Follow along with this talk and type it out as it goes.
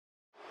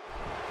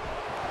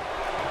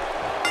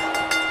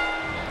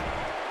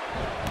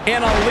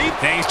And a leap.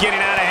 Things getting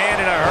out of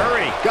hand in a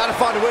hurry. Got to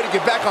find a way to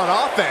get back on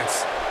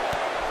offense.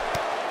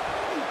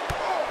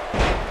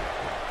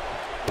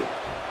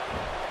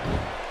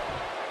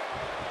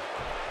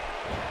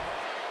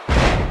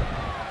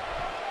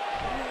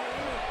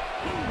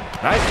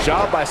 Nice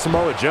job by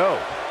Samoa Joe.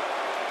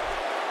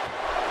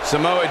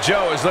 Samoa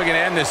Joe is looking to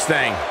end this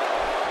thing.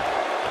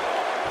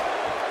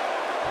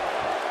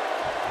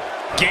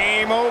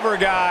 Game over,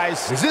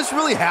 guys. Is this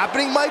really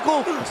happening,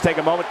 Michael? Let's take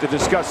a moment to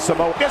discuss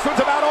Samoa. This one's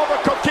about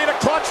over. Coquina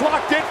clutch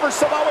locked in for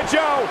Samoa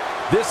Joe.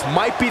 This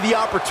might be the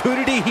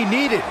opportunity he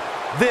needed.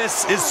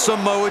 This is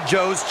Samoa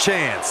Joe's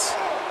chance.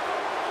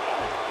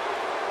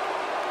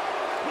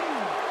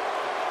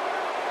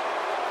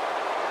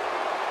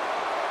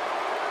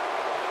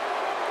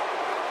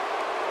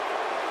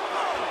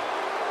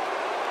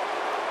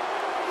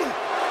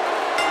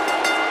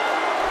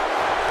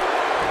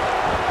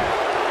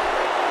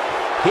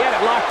 He had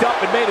it locked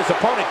up and made his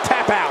opponent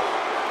tap out.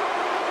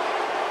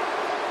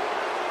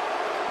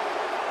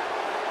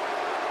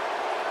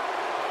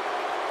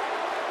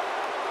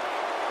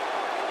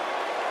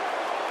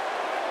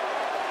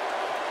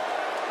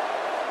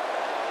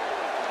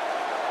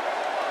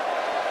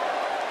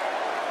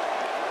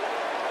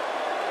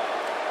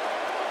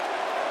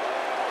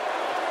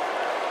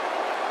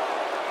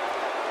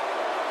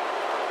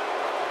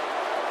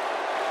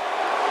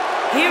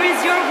 Here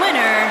is your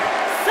winner,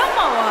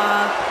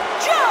 Samoa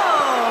Joe.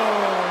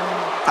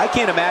 I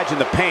can't imagine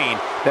the pain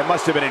that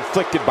must have been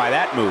inflicted by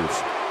that move.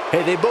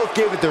 Hey, they both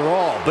gave it their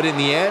all, but in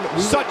the end...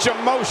 Such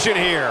emotion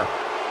here.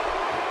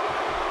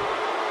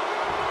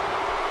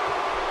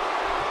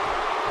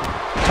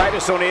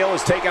 Titus O'Neil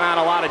has taken on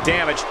a lot of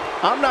damage.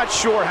 I'm not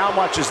sure how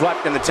much is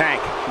left in the tank.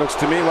 Looks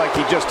to me like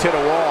he just hit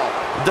a wall.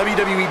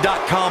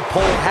 WWE.com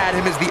poll had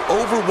him as the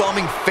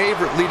overwhelming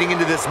favorite leading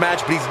into this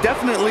match, but he's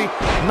definitely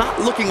not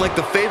looking like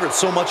the favorite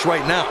so much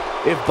right now.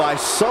 If by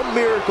some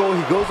miracle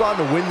he goes on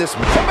to win this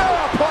match...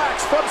 Superplex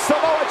from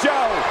Samoa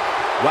Joe.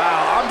 Wow,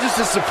 I'm just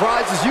as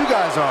surprised as you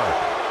guys are.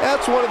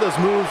 That's one of those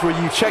moves where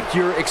you check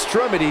your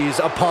extremities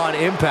upon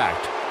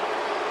impact.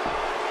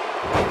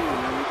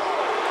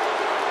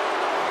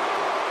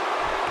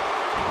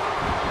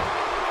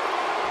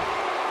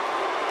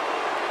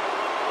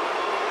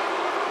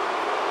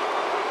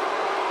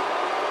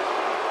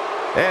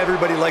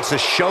 Everybody likes a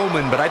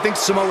showman, but I think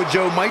Samoa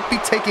Joe might be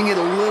taking it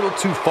a little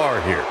too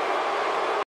far here.